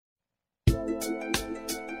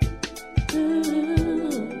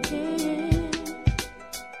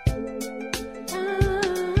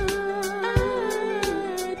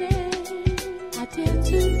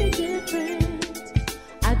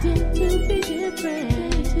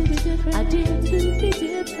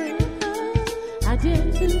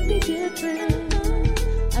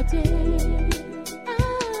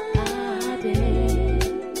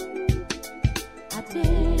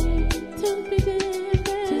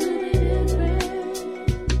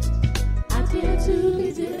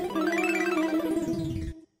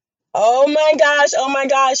Oh my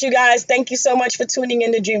gosh, you guys, thank you so much for tuning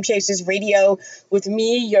in to Dream Chasers Radio with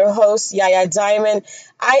me, your host, Yaya Diamond.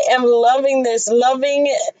 I am loving this,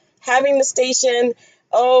 loving having the station.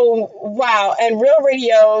 Oh, wow. And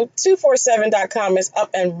realradio247.com is up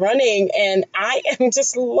and running, and I am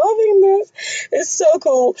just loving this. It's so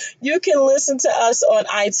cool. You can listen to us on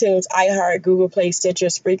iTunes, iHeart, Google Play, Stitcher,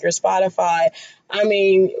 Spreaker, Spotify.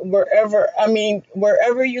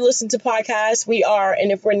 Wherever you listen to podcasts, we are.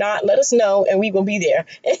 And if we're not, let us know and we will be there.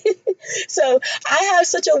 So I have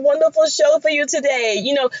such a wonderful show for you today.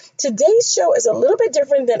 You know, today's show is a little bit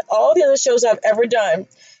different than all the other shows I've ever done.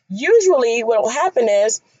 Usually what will happen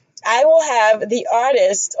is I will have the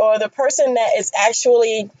artist or the person that is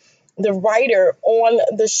actually the writer on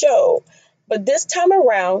the show. But this time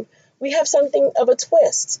around, we have something of a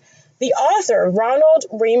twist. The author, Ronald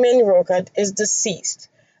Raymond Rocha, is deceased,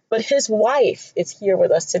 but his wife is here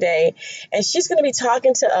with us today, and she's going to be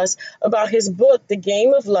talking to us about his book, The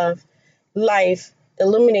Game of Love, Life,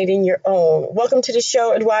 Illuminating Your Own. Welcome to the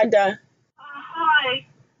show, Eduarda. Hi.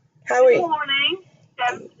 How are you? Good morning.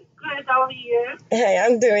 Good. How are you? Hey,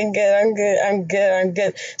 I'm doing good. I'm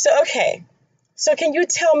good. So can you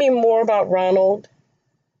tell me more about Ronald?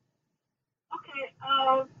 Okay.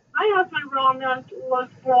 My husband Ronald was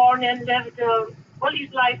born and lived all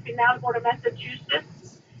his life in Alberta,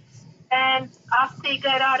 Massachusetts. And after he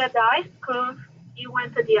got out of the high school, he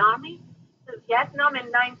went to the army to Vietnam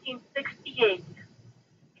in 1968.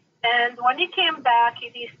 And when he came back, he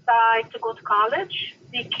decided to go to college,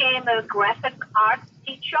 became a graphic arts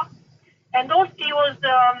teacher. And also he was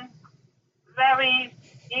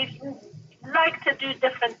he liked to do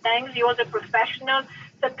different things. He was a professional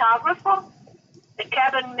photographer, a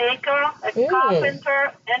cabin maker, a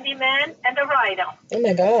carpenter, handyman, and a writer. Oh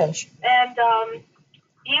my gosh. And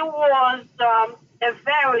he was a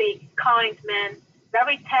very kind man,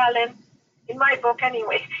 very talented, in my book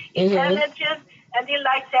anyway, intelligent, and he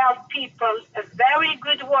liked to help people. A very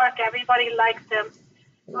good work. Everybody liked him.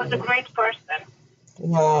 He was a great person.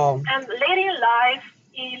 Wow. And later in life,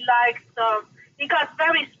 he got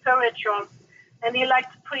very spiritual, and he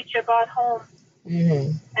liked to preach about home.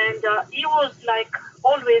 Mm-hmm. And he was like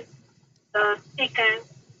always seeking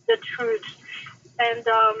the truth. And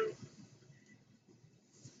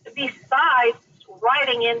besides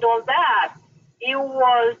writing and all that, he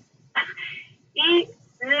loved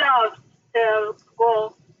to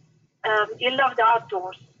go. He loved the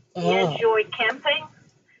outdoors. He enjoyed camping,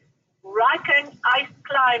 rocking, ice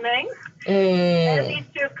climbing, and he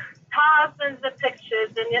took thousands of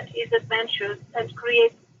pictures in his adventures and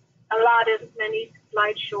created many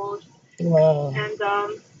slideshows. Wow. And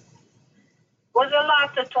was a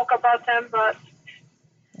lot to talk about him, but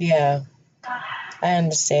yeah, I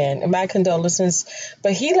understand. And my condolences.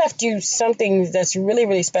 But he left you something that's really,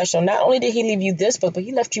 really special. Not only did he leave you this book, but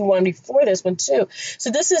he left you one before this one too. So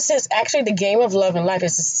this is actually The Game of Love and Life.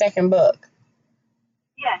 It's his second book.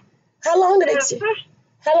 yeah. How long did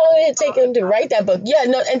it take him to write that book? Yeah,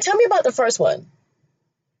 no. And tell me about the first one.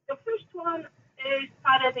 The first one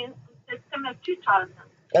started in September 2000.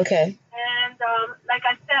 Okay. And like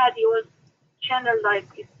I said, he was channeled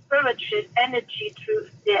like his spiritual energy through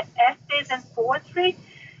the essays and poetry.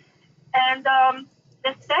 And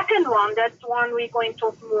the second one, that's one we're going to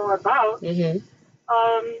talk more about. Mm-hmm.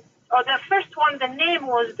 Or the first one, the name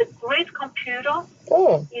was The Great Computer.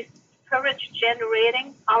 Oh. Is Spirit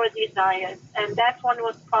Generating Our Desires. And that one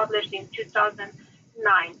was published in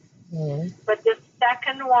 2009. Mm-hmm. But the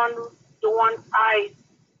second one, the one I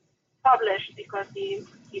published because he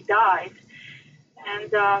died,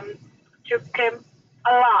 and took him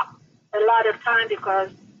a lot of time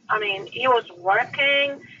because, I mean, he was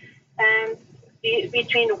working, and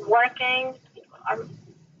between working, a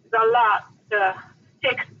lot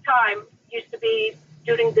takes time. Used to be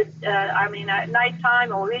during the, at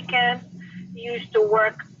nighttime or weekends, he used to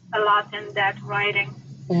work a lot in that writing.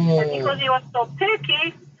 And because he was so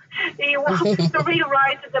picky, he wants to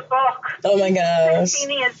rewrite the book. Oh my gosh. 16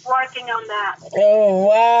 years working on that. Oh,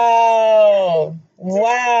 wow.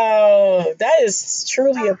 Wow. That is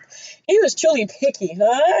truly he was truly picky,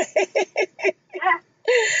 huh? Yeah.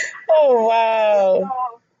 Oh, So,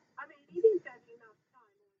 wow. I mean, he didn't have enough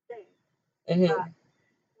time all day. But Hmm.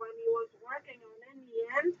 when he was working on in the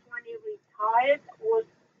end, when he retired, was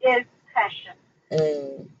his passion.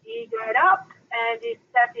 Mm. He got up and he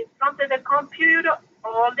sat in front of the computer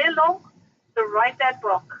all day long to write that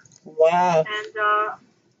book. Wow. And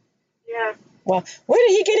yes, Well, where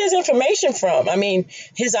did he get his information from? I mean,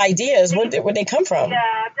 his ideas, the, where they come from?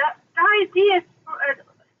 yeah, the idea,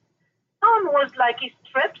 some was like his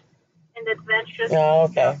trips and adventures. Oh, Uh,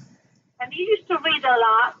 okay. and he used to read a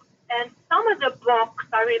lot. And some of the books,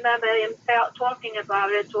 I remember him talking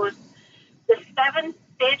about it, was The Seven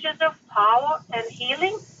Stages of Power and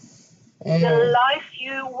Healing, The Mm. Life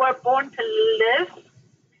You Were Born to Live.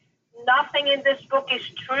 Nothing in this book is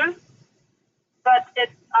true, but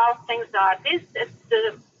it's how things are. This is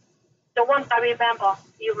the ones I remember.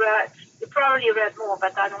 You read, you probably read more,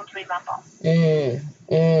 but I don't remember. Mm.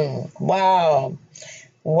 Mm. Wow.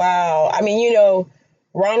 Wow. I mean,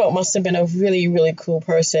 Ronald must have been a really, really cool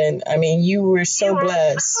person. I mean, you were You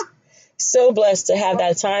were, so blessed to have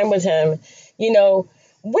that time with him.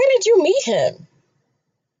 Where did you meet him?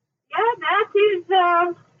 yeah, that is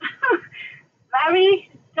very.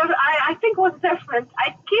 I think was different. I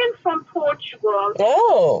came from Portugal,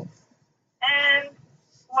 Oh. and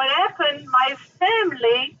what happened? My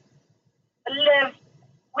family lived.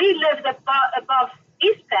 We lived above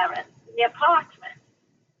his parents in the apartment.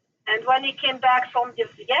 And when he came back from the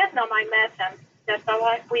Vietnam, I met him. That's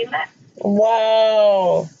how we met.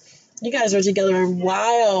 Wow. You guys were together a Yeah.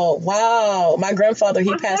 while. Wow. My grandfather, It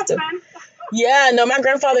he was passed a different. Yeah, no, my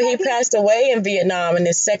grandfather, he And he, passed away in Vietnam in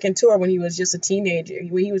his second tour when he was just a teenager.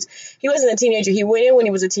 He wasn't a teenager. He went in when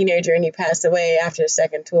he was a teenager and he passed away after the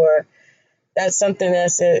second tour. That's something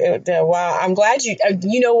wow. I'm glad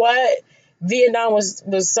you know what? Vietnam was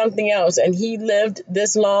something else and he lived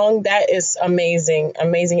this long. That is amazing.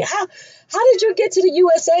 Amazing. How did you get to the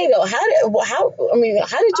USA though? um,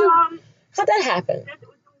 How'd that happen?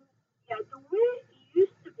 yeah, the way it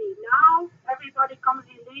used to be. Now everybody comes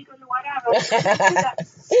illegal, whatever. We didn't do that.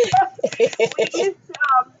 We used to,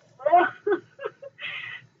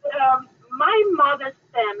 my mother's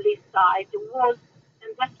family side was in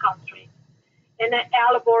this country, in the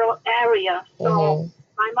Alabama area. So Hmm.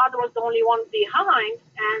 my mother was the only one behind,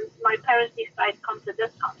 and my parents decided to come to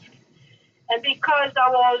this country. And because I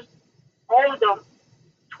was older,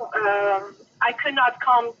 I could not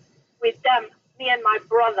come with them, me and my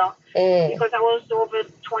brother, Mm. because I was over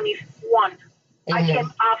 21. I Hmm.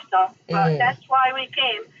 came after, but Hmm. that's why we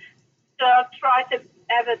came to try to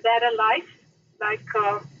have a better life. Like,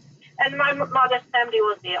 and my mother's family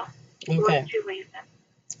was there. It was Okay. two reasons.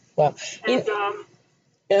 Well, you,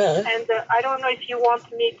 And yeah. I don't know if you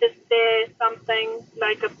want me to say something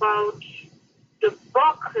like about the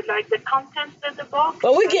book, like the contents of the book.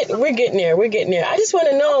 Well, Is that we're something? getting there. We're getting there. I just want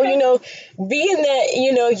to know, Okay. being that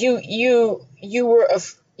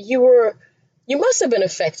you were you must have been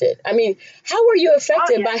affected. I mean, how were you Oh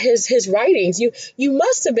affected yeah. by his writings? You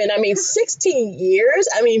must have been. I mean, 16 years.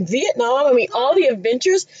 I mean, Vietnam. I mean, all the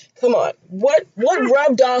adventures. Come on, what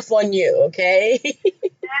rubbed off on you? Okay.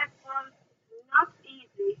 That was not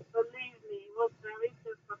easy. Believe me, it was very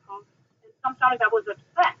difficult, and sometimes I was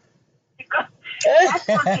upset because that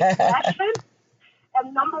was his passion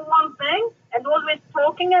and number one thing, and always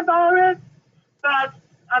talking about it. But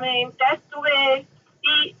I mean, that's the way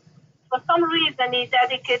he, for some reason, he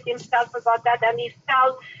dedicated himself about that, and he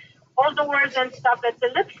felt all the words and stuff. It's a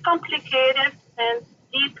little complicated and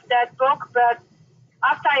deep that book, but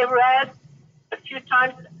after I read a few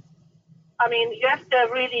times, I mean, you have to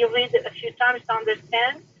really read it a few times to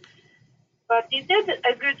understand. But he did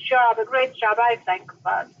a good job, a great job, I think.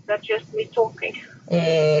 But that's just me talking.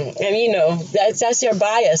 And that's your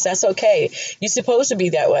bias. That's okay. You're supposed to be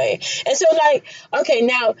that way. And so, like, okay,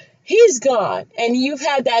 now he's gone, and you've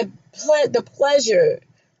had the pleasure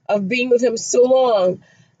of being with him so long.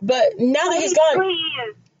 But now that he's gone, 43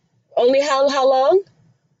 years. only how long?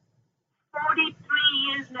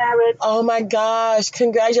 43 years married. Oh my gosh!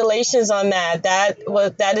 Congratulations on that.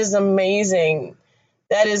 That is amazing.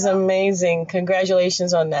 That is Yeah, amazing.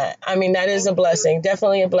 Congratulations on that. I mean, that is thank a you. blessing.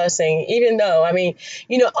 Definitely a blessing. Even though, I mean,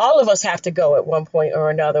 all of us have to go at one point or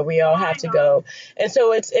another. We all have I to know. go. And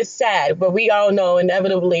so it's sad, but we all know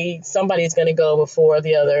inevitably somebody's going to go before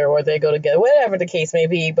the other or they go together, whatever the case may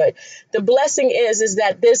be. But the blessing is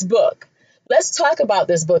that this book, let's talk about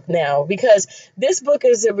this book now because this book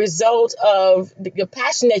is a result of the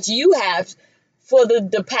passion that you have for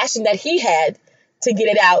the passion that he had to get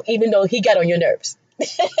it out, even though he got on your nerves.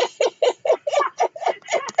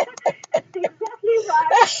 That's exactly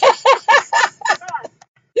right.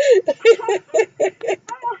 But,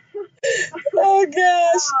 Oh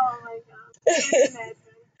gosh. oh my God, can't imagine.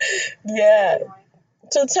 Yeah. Anyway,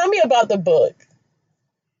 So tell me about the book.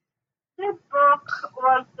 the book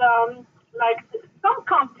was like some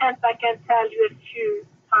content. I can tell you a few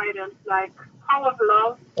titles like Power of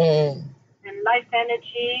Love Mm, and Life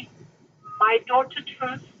Energy, My Door to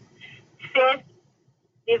Truth, Faith,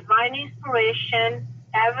 Divine Inspiration,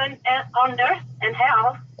 Heaven and on Earth and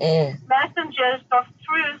Hell, mm, Messengers of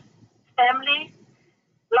Truth, Family,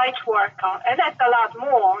 Light Worker, and that's a lot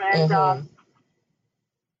more. mm-hmm,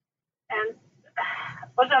 And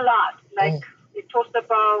was a lot. Like mm, it talks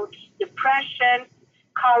about depression,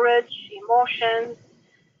 courage, emotions,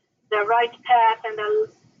 the right path, and the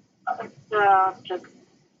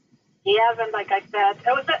heaven. Like I said,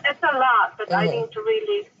 it's a lot, but I mm-hmm. need to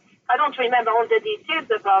really. I don't remember all the details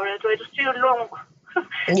about it. It was too long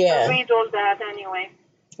to Yeah. read all that anyway.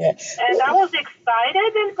 Yeah. And I was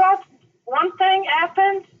excited, but one thing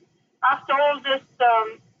happened after all this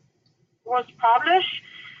was published.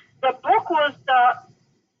 The book was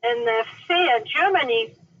in the fair in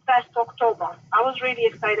Germany last October. I was really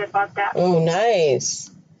excited about that. Oh, nice.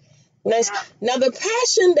 Nice. Yeah. Now, the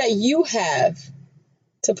passion that you have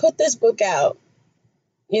to put this book out,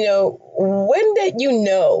 when did you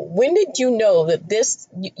know? When did you know that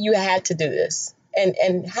you had to do this?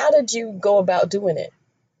 And how did you go about doing it?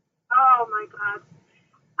 Oh my God.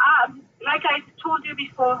 Like I told you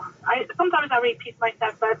before, sometimes I repeat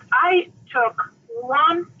myself, but I took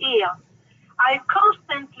 1 year. I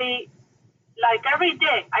constantly, like every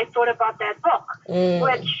day, I thought about that book, Mm.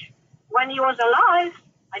 which when he was alive,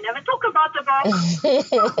 I never talk about the book,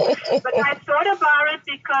 but I thought about it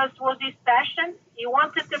because it was his passion. He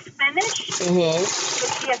wanted to finish, Mm-hmm.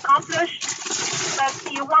 which he accomplished, but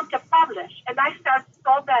he wanted to publish. And I felt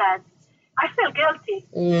so bad. I felt guilty,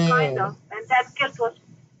 kind Mm. of, and that guilt was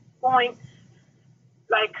going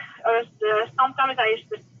like sometimes I used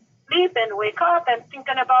to sleep and wake up and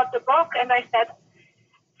thinking about the book, and I said,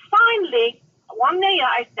 finally, one day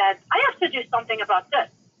I said, I have to do something about this.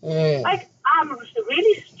 Mm. Like I'm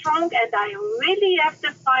really strong, and I really have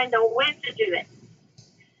to find a way to do it.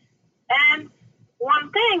 And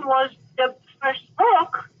one thing was the first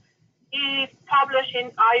book he published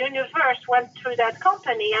in our universe went through that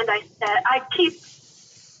company, and I said I keep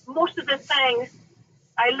most of the things.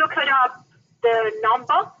 I look it up the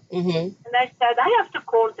number. Mm-hmm. And I said, I have to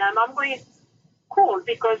call them. I'm going to call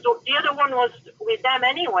because the other one was with them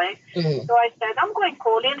anyway. Mm-hmm. So I said, I'm going to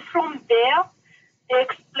call in. From there, they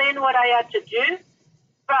explained what I had to do,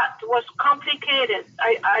 but it was complicated.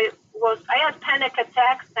 I had panic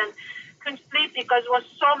attacks and couldn't sleep because it was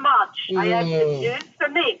so much I had to do for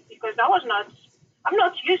me because I'm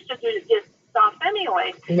not used to do this stuff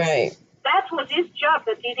anyway. Right. That was his job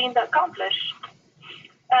that he didn't accomplish.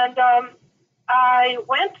 And I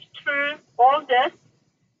went through all this,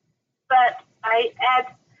 but I had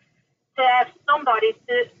to have somebody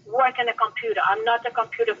to work in a computer. I'm not a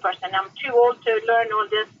computer person. I'm too old to learn all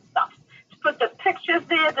this stuff. To put the pictures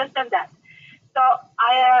there, this and that. So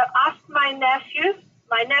I asked my nephew.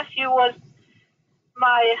 My nephew was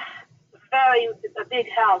my very big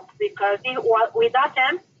help because without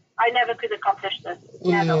him, I never could accomplish this.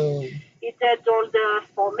 Never. He did all the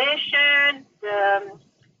formation, the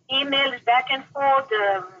emails back and forth,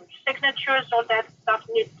 the signatures, all that stuff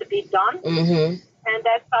needs to be done. Mm-hmm. And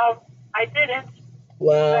that's how I did it.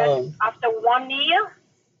 Wow. But after 1 year,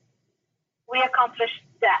 we accomplished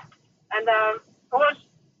that. And it was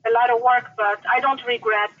a lot of work, but I don't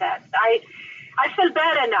regret that. I feel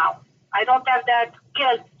better now. I don't have that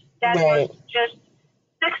guilt. That Right. was just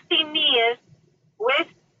 16 years with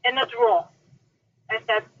in a drawer. I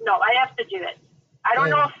said, no, I have to do it. I don't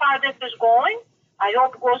know how far this is going. I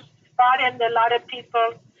hope it goes far and a lot of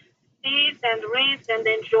people sees and reads and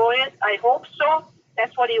enjoy it. I hope so.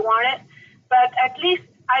 That's what he wanted. But at least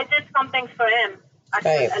I did something for him. I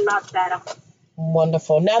feel a lot better.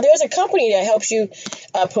 Wonderful. Now, there's a company that helps you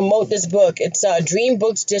promote this book. It's Dream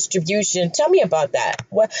Books Distribution. Tell me about that.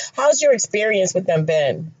 How's your experience with them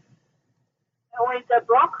been? With the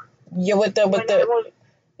book? Yeah, with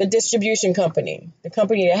the distribution company, the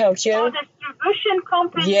company that helps you. Oh, distribution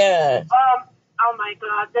company. Yeah. Oh my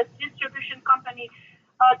God, the distribution company.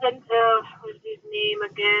 What's his name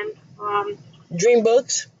again? Dream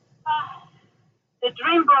Books. The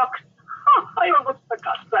Dream Books. Oh, I almost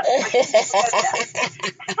forgot, but I can't forget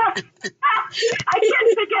that. I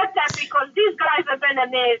can't forget that because these guys have been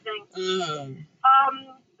amazing. The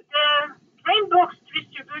Dream Books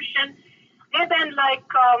distribution, they've been like,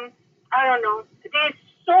 I don't know, they're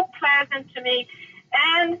so pleasant to me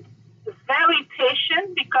and very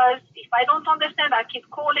patient, because if I don't understand, I keep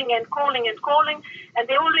calling and calling and calling, and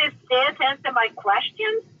they always there to answer my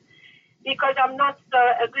questions, because I'm not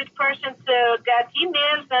a good person to get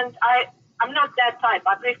emails, and I'm not that type.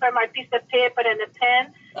 I prefer my piece of paper and a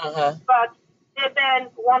pen. But they've been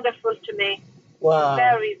wonderful to me. Wow.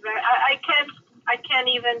 Very, very. I can't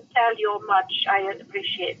even tell you how much I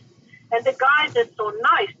appreciate. And the guys are so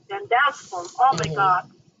nice and helpful. Oh my God.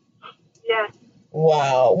 Yes.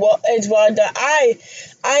 Wow. Well, Eduarda,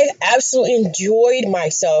 I absolutely enjoyed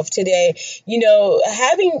myself today. You know,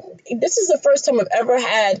 this is the first time I've ever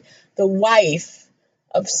had the wife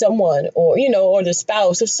of someone, or or the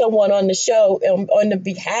spouse of someone on the show, on the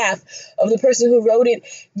behalf of the person who wrote it.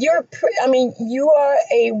 You are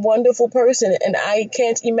a wonderful person, and I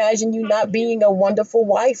can't imagine you not being a wonderful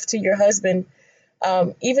wife to your husband,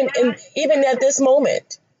 even at this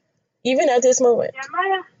moment. Even at this moment.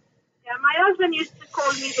 Yeah, my husband used to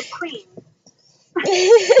call me the queen.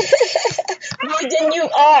 Well, then you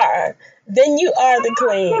are. Then you are the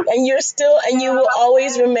queen, and you will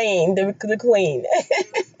always remain the queen.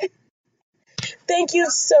 Thank you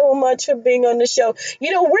so much for being on the show.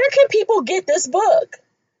 Where can people get this book?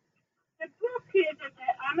 The book is at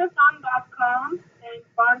Amazon.com and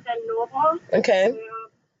Barnes and Noble. Okay.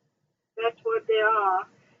 That's what they are.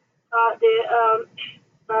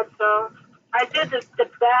 I did the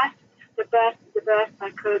best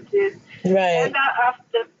I could do. Right. And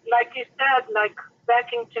after, like you said, like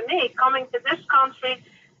backing to me, coming to this country,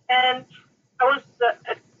 and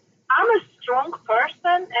I'm a strong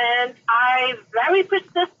person, and I'm very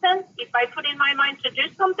persistent. If I put in my mind to do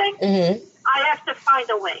something, I have to find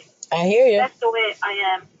a way. I hear you. That's the way I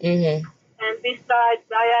am. And besides,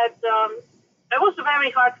 it was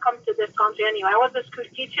very hard to come to this country anyway. I was a school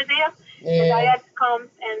teacher there, and I had to come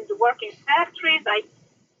and work in factories.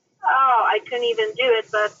 I couldn't even do it.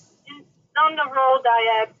 But down the road,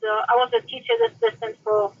 I was a teacher's assistant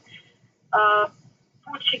for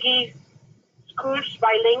Portuguese schools,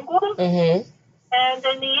 bilingual. And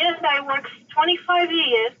in the end, I worked 25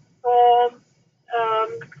 years for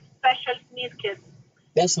special needs kids.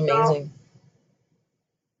 That's amazing. So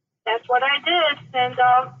that's what I did, and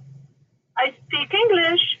I speak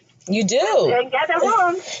English. You do. And get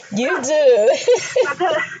around. You do.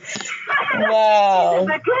 Wow. At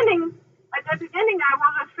the beginning, I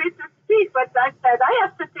was afraid to speak, but I said, I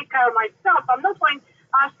have to take care of myself. I'm not going to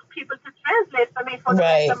ask people to translate for me for the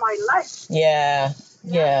rest of my life. Yeah.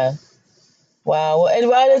 Wow. Well,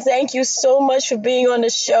 Eduarda, thank you so much for being on the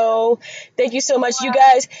show. Thank you so much. You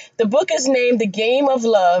guys, the book is named The Game of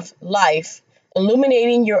Love, Life,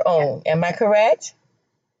 Illuminating Your Own. Am I correct?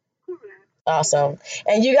 Awesome.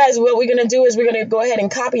 And you guys, what we're going to do is we're going to go ahead and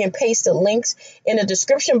copy and paste the links in the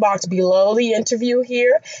description box below the interview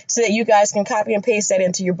here, so that you guys can copy and paste that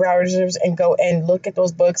into your browsers and go and look at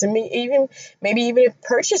those books, and maybe even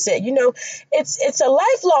purchase it. It's a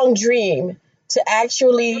lifelong dream to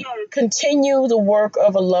actually continue the work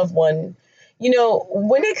of a loved one.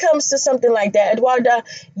 When it comes to something like that, Eduarda,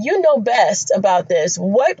 you know best about this.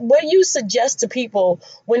 What do you suggest to people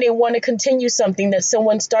when they want to continue something that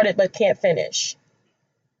someone started but can't finish?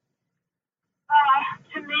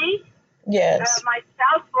 To me, yes,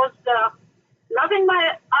 myself was loving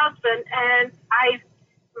my husband, and I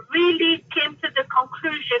really came to the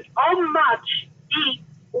conclusion how much he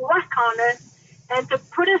worked on it, and to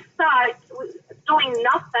put aside doing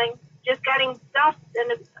nothing, just getting dust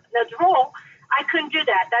in a drawer. I couldn't do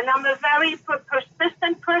that, and I'm a very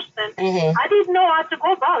persistent person. I didn't know how to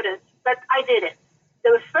go about it, but I did it.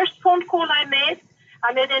 The first phone call I made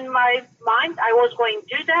in my mind I was going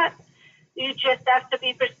to do that. You just have to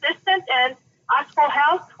be persistent and ask for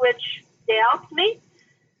help, which they helped me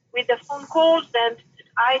with the phone calls, and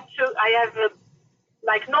I have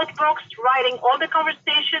notebooks writing all the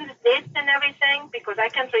conversations, dates and everything, because I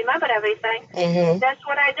can't remember everything. That's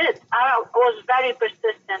what I did. I was very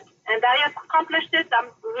persistent, and I accomplished it. I'm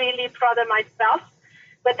really proud of myself,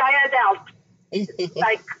 but I had help.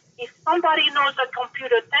 If somebody knows a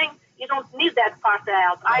computer thing, you don't need that part to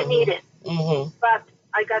help. I need it. But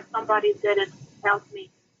I got somebody that helped me.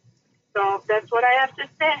 So that's what I have to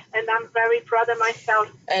say, and I'm very proud of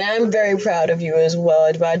myself. And I'm very proud of you as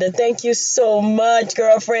well, Eduarda. Thank you so much,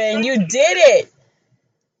 girlfriend. You did it.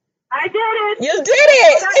 I did it. You did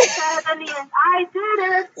it. I did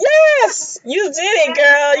it. Yes, you did it,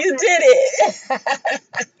 girl. You did it. Yeah. And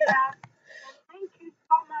thank you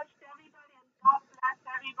so much to everybody, and God bless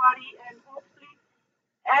everybody, and hopefully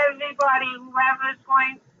everybody, whoever is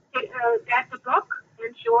going to get the book,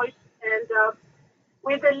 enjoys, and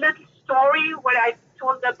with a little story what I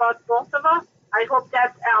told about both of us. I hope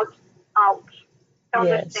that helps out to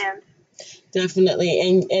Yes. understand. Definitely.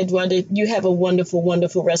 And Edwarda, you have a wonderful,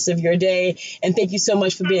 wonderful rest of your day. And thank you so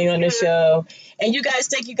much for being on the show. And you guys,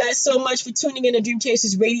 thank you guys so much for tuning in to Dream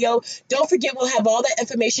Chasers Radio. Don't forget, we'll have all that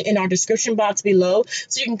information in our description box below.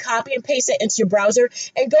 So you can copy and paste it into your browser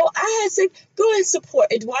and go and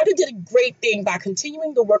support. Edwarda did a great thing by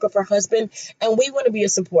continuing the work of her husband. And we want to be a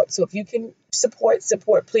support. So if you can support,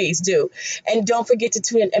 please do. And don't forget to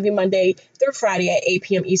tune in every Monday through Friday at 8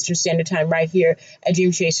 p.m. Eastern Standard Time right here at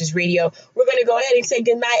Dream Chasers Radio. We're going to go ahead and say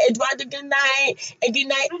good night. Edwarda, good night. And good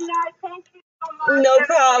night. Good night. Thank you so much. No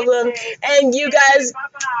problem. And you guys,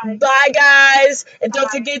 Bye-bye. bye guys. And don't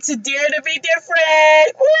forget to dare to be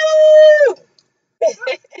different.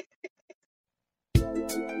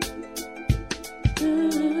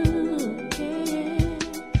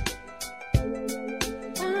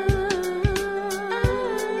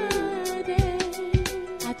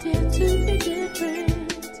 I dare to be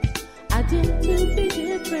different. I dare to be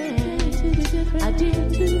different. I dare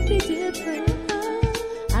to be different.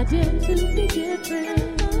 I dare to be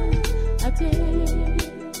different. I dare.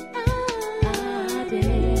 I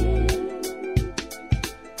dare.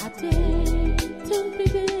 I dare to be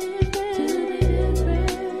different.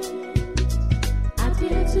 I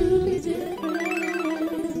dare to be different.